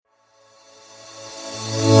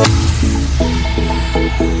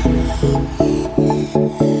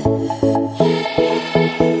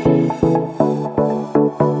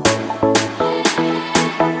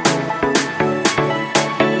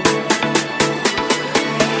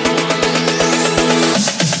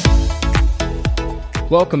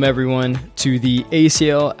Welcome, everyone, to the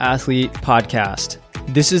ACL Athlete Podcast.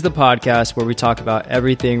 This is the podcast where we talk about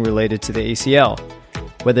everything related to the ACL,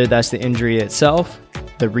 whether that's the injury itself,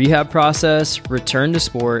 the rehab process, return to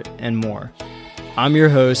sport, and more. I'm your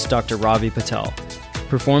host, Dr. Ravi Patel,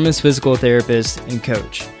 performance physical therapist and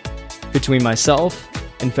coach. Between myself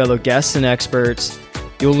and fellow guests and experts,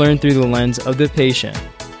 you'll learn through the lens of the patient,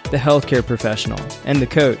 the healthcare professional, and the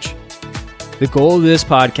coach. The goal of this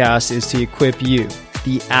podcast is to equip you,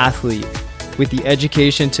 the athlete, with the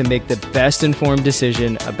education to make the best informed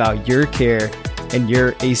decision about your care and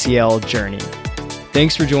your ACL journey.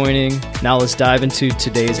 Thanks for joining. Now let's dive into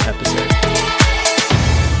today's episode.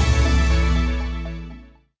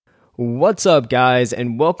 What's up, guys,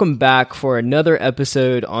 and welcome back for another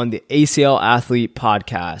episode on the ACL Athlete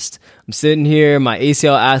Podcast. I'm sitting here in my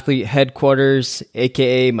ACL Athlete headquarters,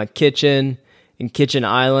 aka my kitchen in Kitchen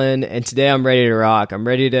Island, and today I'm ready to rock. I'm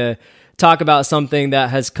ready to talk about something that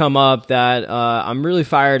has come up that I'm really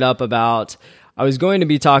fired up about. I was going to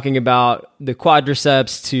be talking about the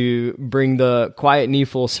quadriceps to bring the quiet knee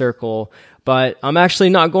full circle, but I'm actually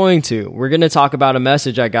not going to. We're going to talk about a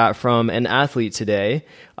message I got from an athlete today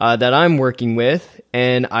that I'm working with,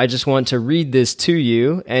 and I just want to read this to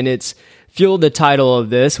you, and it's fueled the title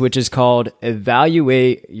of this, which is called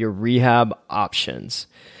Evaluate Your Rehab Options.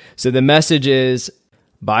 So the message is,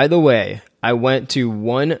 by the way, I went to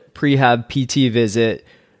one prehab PT visit,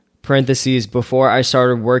 parentheses, before I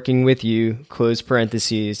started working with you, close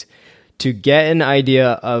parentheses, to get an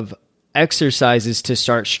idea of exercises to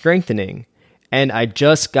start strengthening. And I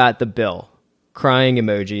just got the bill. Crying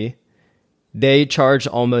emoji. They charged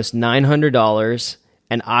almost $900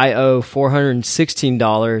 and I owe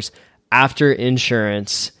 $416 after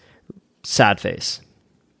insurance. Sad face.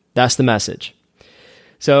 That's the message.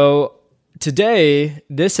 So today,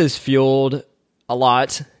 this has fueled a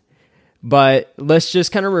lot, but let's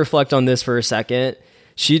just kind of reflect on this for a second.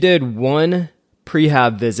 She did one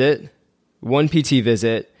prehab visit, one PT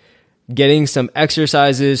visit, getting some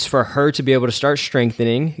exercises for her to be able to start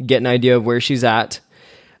strengthening, get an idea of where she's at,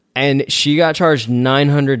 and she got charged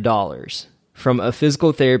 $900 from a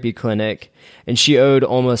physical therapy clinic, and she owed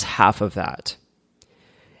almost half of that.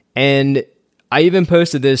 And I even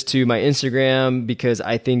posted this to my Instagram because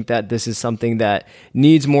I think that this is something that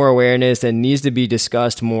needs more awareness and needs to be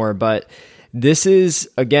discussed more. But this is,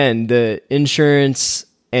 again, the insurance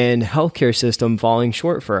and healthcare system falling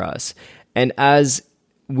short for us. And as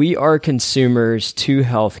we are consumers to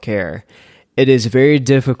healthcare, it is very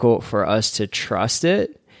difficult for us to trust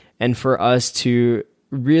it and for us to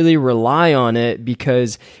really rely on it,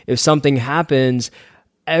 because if something happens,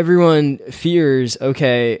 everyone fears,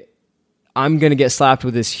 okay, I'm going to get slapped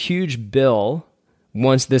with this huge bill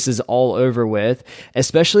once this is all over with,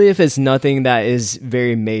 especially if it's nothing that is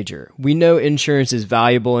very major. We know insurance is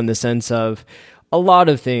valuable in the sense of a lot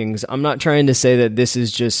of things. I'm not trying to say that this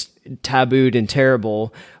is just tabooed and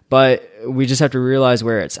terrible, but we just have to realize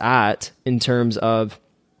where it's at in terms of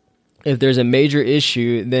if there's a major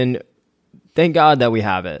issue, then thank God that we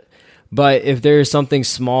have it. But if there is something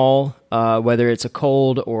small, whether it's a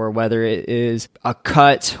cold or whether it is a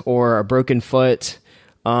cut or a broken foot,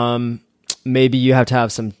 maybe you have to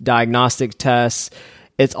have some diagnostic tests.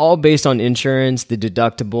 It's all based on insurance, the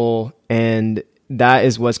deductible, and that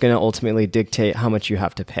is what's going to ultimately dictate how much you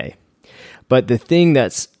have to pay. But the thing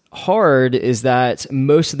that's hard is that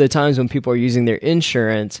most of the times when people are using their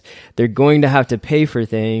insurance, they're going to have to pay for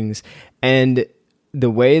things. And the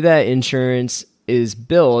way that insurance is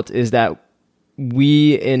built is that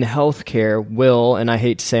we in healthcare will, and I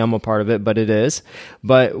hate to say I'm a part of it, but it is,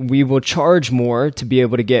 but we will charge more to be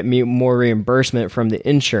able to get more reimbursement from the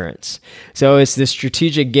insurance. So it's this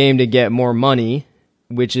strategic game to get more money,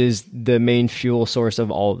 which is the main fuel source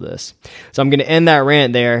of all of this. So I'm going to end that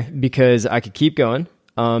rant there because I could keep going.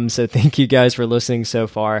 So thank you guys for listening so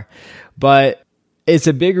far. But it's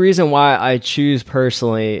a big reason why I choose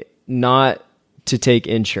personally not to take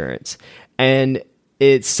insurance. And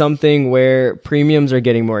it's something where premiums are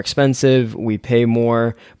getting more expensive. We pay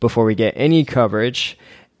more before we get any coverage.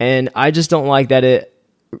 And I just don't like that it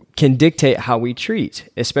can dictate how we treat,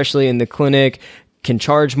 especially in the clinic, can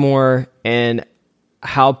charge more, and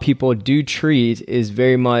how people do treat is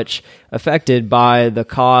very much affected by the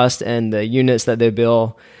cost and the units that they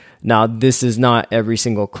bill. Now, this is not every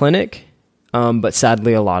single clinic, but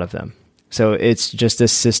sadly a lot of them. So it's just a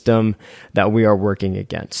system that we are working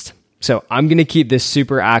against. So I'm going to keep this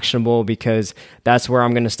super actionable because that's where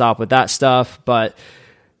I'm going to stop with that stuff. But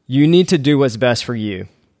you need to do what's best for you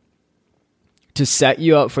to set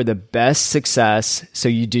you up for the best success so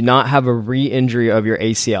you do not have a re-injury of your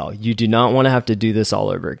ACL. You do not want to have to do this all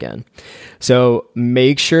over again. So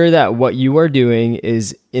make sure that what you are doing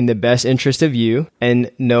is in the best interest of you and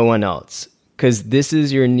no one else. Because this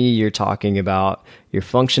is your knee you're talking about, your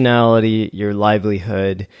functionality, your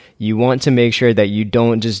livelihood. You want to make sure that you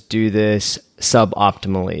don't just do this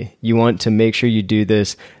suboptimally. You want to make sure you do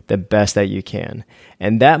this the best that you can.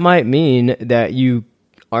 And that might mean that you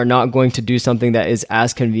are not going to do something that is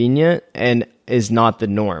as convenient and is not the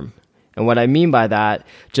norm. And what I mean by that,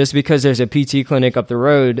 just because there's a PT clinic up the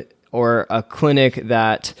road or a clinic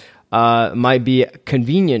that might be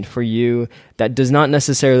convenient for you, that does not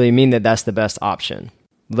necessarily mean that that's the best option.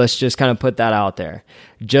 Let's just kind of put that out there.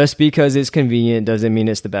 Just because it's convenient doesn't mean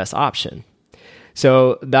it's the best option.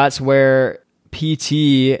 So that's where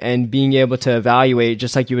PT and being able to evaluate,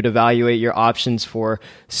 just like you would evaluate your options for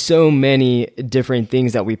so many different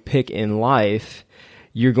things that we pick in life,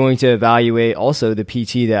 you're going to evaluate also the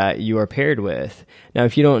PT that you are paired with. Now,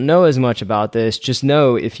 if you don't know as much about this, just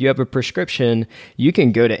know if you have a prescription, you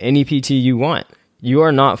can go to any PT you want. You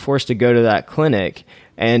are not forced to go to that clinic.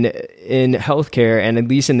 And in healthcare, and at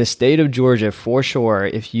least in the state of Georgia, for sure,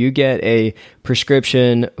 if you get a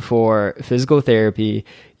prescription for physical therapy,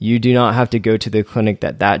 you do not have to go to the clinic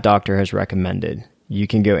that doctor has recommended. You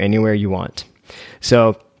can go anywhere you want.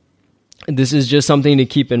 So this is just something to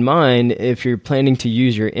keep in mind if you're planning to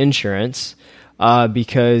use your insurance,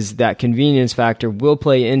 because that convenience factor will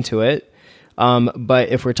play into it. But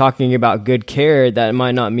if we're talking about good care, that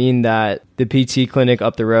might not mean that the PT clinic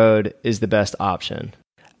up the road is the best option.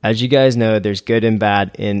 As you guys know, there's good and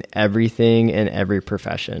bad in everything in every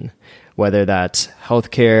profession, whether that's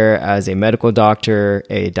healthcare as a medical doctor,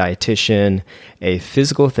 a dietitian, a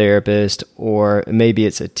physical therapist, or maybe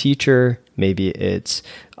it's a teacher, maybe it's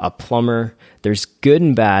a plumber. There's good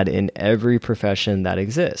and bad in every profession that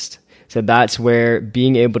exists. So that's where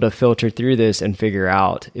being able to filter through this and figure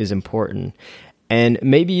out is important. And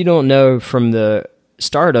maybe you don't know from the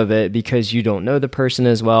start of it because you don't know the person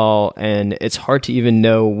as well, and it's hard to even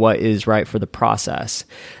know what is right for the process.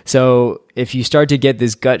 So if you start to get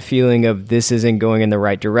this gut feeling of this isn't going in the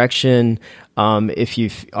right direction, if you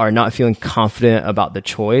are not feeling confident about the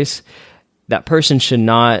choice, that person should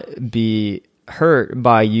not be hurt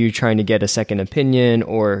by you trying to get a second opinion,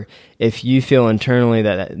 or if you feel internally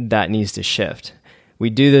that needs to shift. We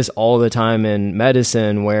do this all the time in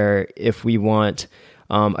medicine, where if we want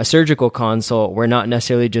a surgical consult, we're not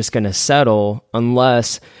necessarily just going to settle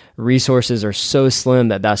unless resources are so slim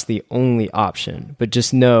that that's the only option. But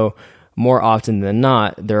just know, more often than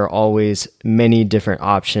not, there are always many different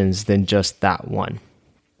options than just that one.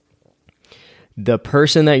 The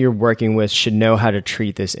person that you're working with should know how to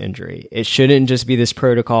treat this injury. It shouldn't just be this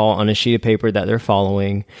protocol on a sheet of paper that they're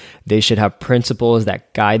following. They should have principles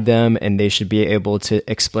that guide them, and they should be able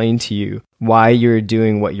to explain to you why you're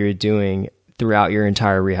doing what you're doing throughout your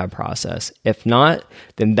entire rehab process. If not,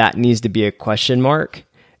 then that needs to be a question mark,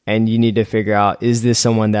 and you need to figure out, is this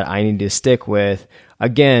someone that I need to stick with?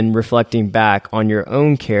 Again, reflecting back on your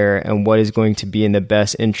own care and what is going to be in the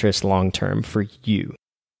best interest long-term for you.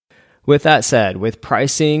 With that said, with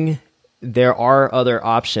pricing, there are other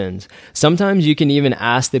options. Sometimes you can even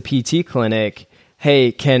ask the PT clinic,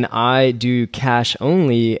 hey, can I do cash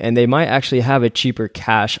only? And they might actually have a cheaper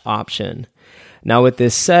cash option. Now, with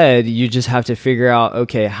this said, you just have to figure out,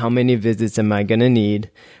 okay, how many visits am I going to need?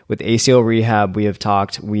 With ACL rehab,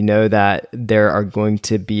 we know that there are going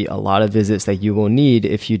to be a lot of visits that you will need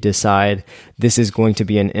if you decide this is going to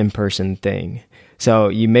be an in-person thing. So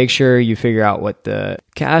you make sure you figure out what the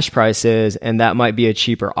cash price is, and that might be a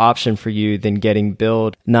cheaper option for you than getting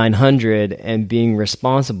billed $900 and being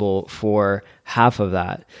responsible for half of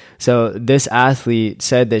that. So this athlete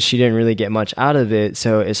said that she didn't really get much out of it,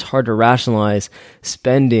 so it's hard to rationalize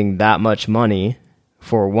spending that much money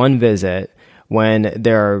for one visit when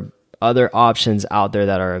there are other options out there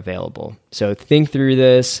that are available. So think through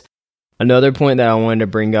this. Another point that I wanted to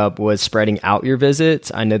bring up was spreading out your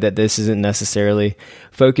visits. I know that this isn't necessarily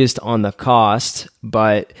focused on the cost,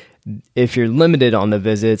 but if you're limited on the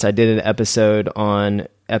visits, I did an episode on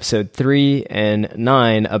episode 3 and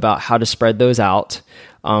 9 about how to spread those out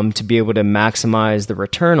to be able to maximize the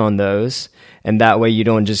return on those. And that way you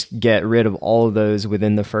don't just get rid of all of those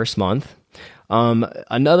within the first month.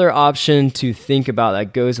 Another option to think about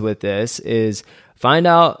that goes with this is find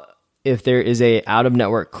out if there is a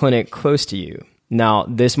out-of-network clinic close to you. Now,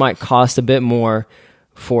 this might cost a bit more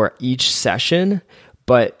for each session,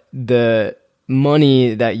 but the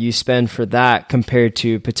money that you spend for that compared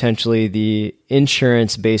to potentially the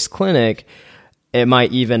insurance-based clinic, it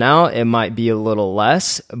might even out, it might be a little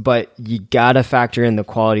less, but you gotta factor in the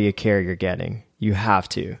quality of care you're getting. You have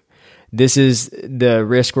to. This is the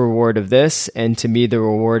risk reward of this, and to me, the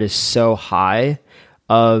reward is so high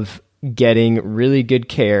of getting really good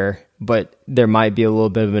care, but there might be a little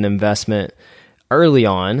bit of an investment early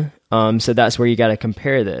on. So that's where you got to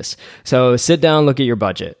compare this. So sit down, look at your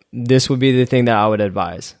budget. This would be the thing that I would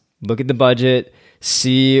advise. Look at the budget,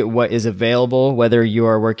 see what is available, whether you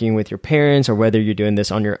are working with your parents or whether you're doing this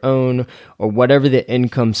on your own or whatever the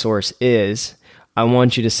income source is. I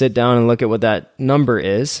want you to sit down and look at what that number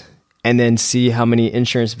is and then see how many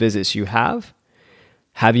insurance visits you have.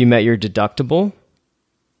 Have you met your deductible?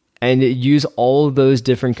 And use all of those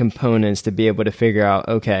different components to be able to figure out,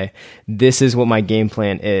 okay, this is what my game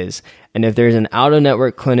plan is. And if there's an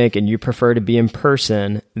out-of-network clinic and you prefer to be in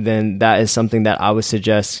person, then that is something that I would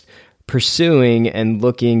suggest pursuing and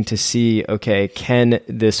looking to see, okay, can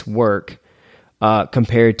this work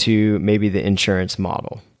compared to maybe the insurance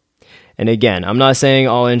model? And again, I'm not saying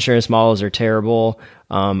all insurance models are terrible.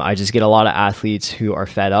 I just get a lot of athletes who are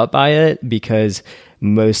fed up by it because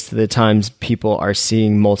most of the times people are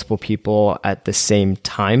seeing multiple people at the same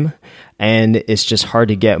time, and it's just hard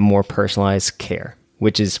to get more personalized care,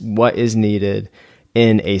 which is what is needed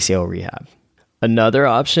in ACL rehab. Another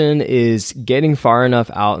option is getting far enough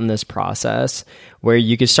out in this process where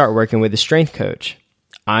you could start working with a strength coach.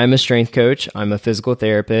 I'm a strength coach. I'm a physical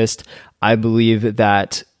therapist. I believe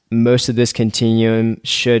that most of this continuum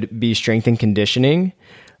should be strength and conditioning.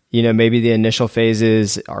 You know, maybe the initial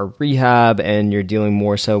phases are rehab and you're dealing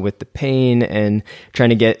more so with the pain and trying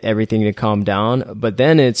to get everything to calm down. But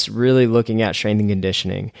then it's really looking at strength and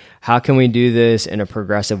conditioning. How can we do this in a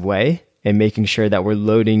progressive way and making sure that we're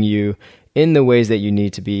loading you in the ways that you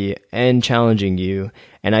need to be and challenging you?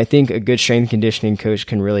 And I think a good strength and conditioning coach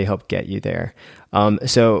can really help get you there.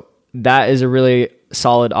 So that is a really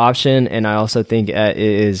solid option. And I also think it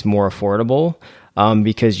is more affordable.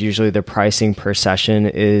 Because usually the pricing per session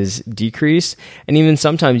is decreased. And even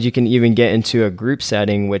sometimes you can even get into a group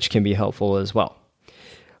setting, which can be helpful as well.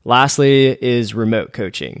 Lastly is remote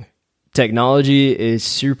coaching. Technology is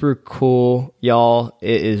super cool, y'all.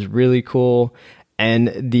 It is really cool.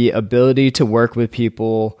 And the ability to work with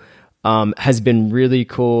people has been really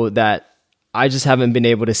cool that I just haven't been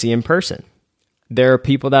able to see in person. There are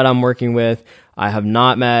people that I'm working with I have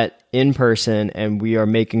not met in person, and we are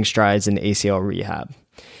making strides in ACL rehab.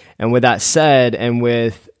 And with that said, and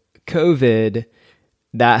with COVID,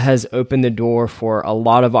 that has opened the door for a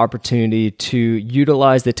lot of opportunity to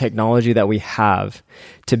utilize the technology that we have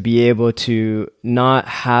to be able to not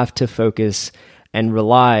have to focus and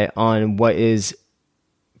rely on what is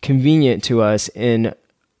convenient to us in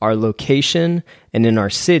our location and in our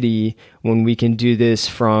city when we can do this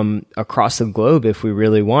from across the globe if we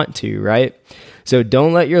really want to, right? So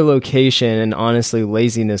don't let your location and honestly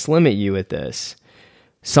laziness limit you with this.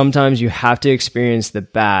 Sometimes you have to experience the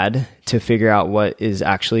bad to figure out what is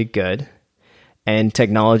actually good. And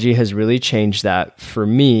technology has really changed that for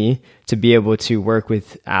me to be able to work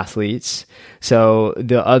with athletes. So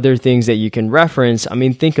the other things that you can reference, I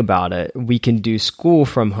mean, think about it. We can do school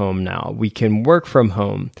from home now. We can work from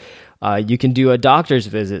home. You can do a doctor's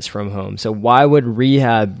visits from home. So why would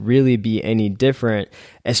rehab really be any different,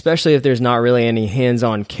 especially if there's not really any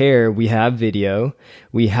hands-on care? We have video.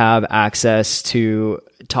 We have access to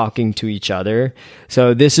talking to each other.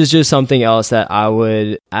 So this is just something else that I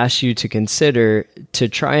would ask you to consider to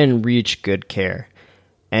try and reach good care.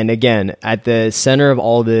 And again, at the center of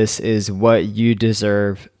all this is what you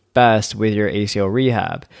deserve best with your ACL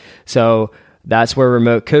rehab. So that's where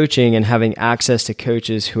remote coaching and having access to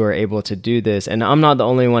coaches who are able to do this. And I'm not the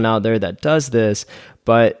only one out there that does this,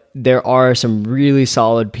 but there are some really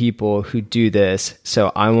solid people who do this.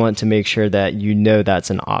 So I want to make sure that you know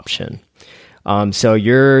that's an option. So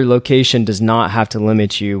your location does not have to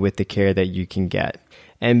limit you with the care that you can get.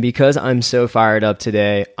 And because I'm so fired up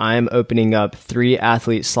today, I'm opening up 3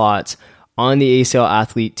 athlete slots on the ACL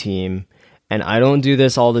athlete team. And I don't do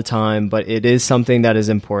this all the time, but it is something that is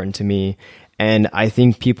important to me. And I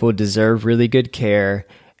think people deserve really good care.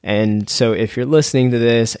 And so if you're listening to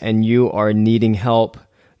this and you are needing help,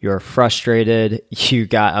 you're frustrated, you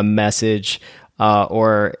got a message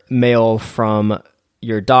or mail from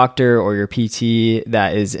your doctor or your PT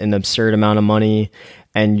that is an absurd amount of money,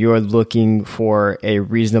 and you're looking for a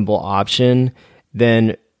reasonable option,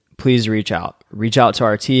 then please reach out. Reach out to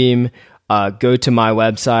our team. Go to my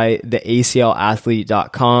website,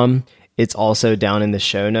 theaclathlete.com. It's also down in the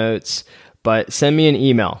show notes. But send me an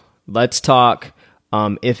email. Let's talk.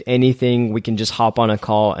 If anything, we can just hop on a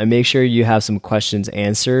call and make sure you have some questions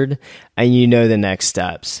answered and you know the next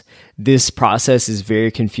steps. This process is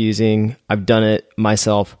very confusing. I've done it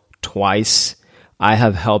myself twice. I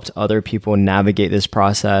have helped other people navigate this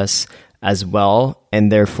process as well,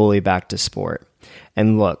 and they're fully back to sport.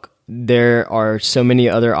 And look, there are so many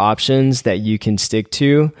other options that you can stick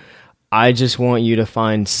to. I just want you to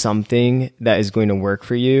find something that is going to work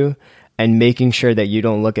for you, and making sure that you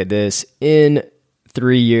don't look at this in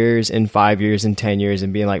 3 years, in 5 years, in 10 years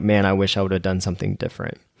and being like, man, I wish I would have done something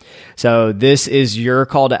different. So this is your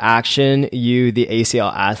call to action, you, the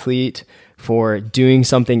ACL athlete, for doing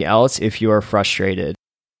something else if you are frustrated.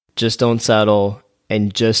 Just don't settle,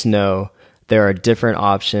 and just know there are different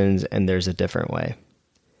options and there's a different way.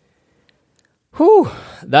 Whew,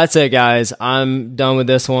 that's it, guys. I'm done with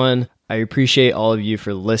this one. I appreciate all of you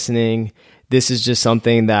for listening. This is just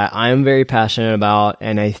something that I'm very passionate about,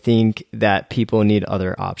 and I think that people need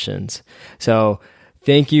other options. So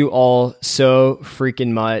thank you all so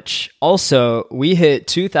freaking much. Also, we hit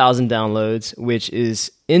 2,000 downloads, which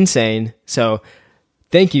is insane. So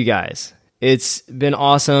thank you guys. It's been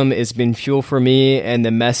awesome. It's been fuel for me, and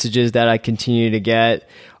the messages that I continue to get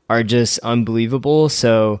are just unbelievable.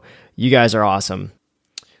 So you guys are awesome.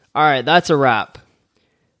 All right, that's a wrap.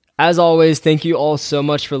 As always, thank you all so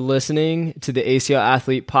much for listening to the ACL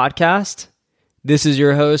Athlete Podcast. This is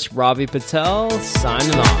your host, Ravi Patel,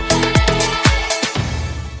 signing off.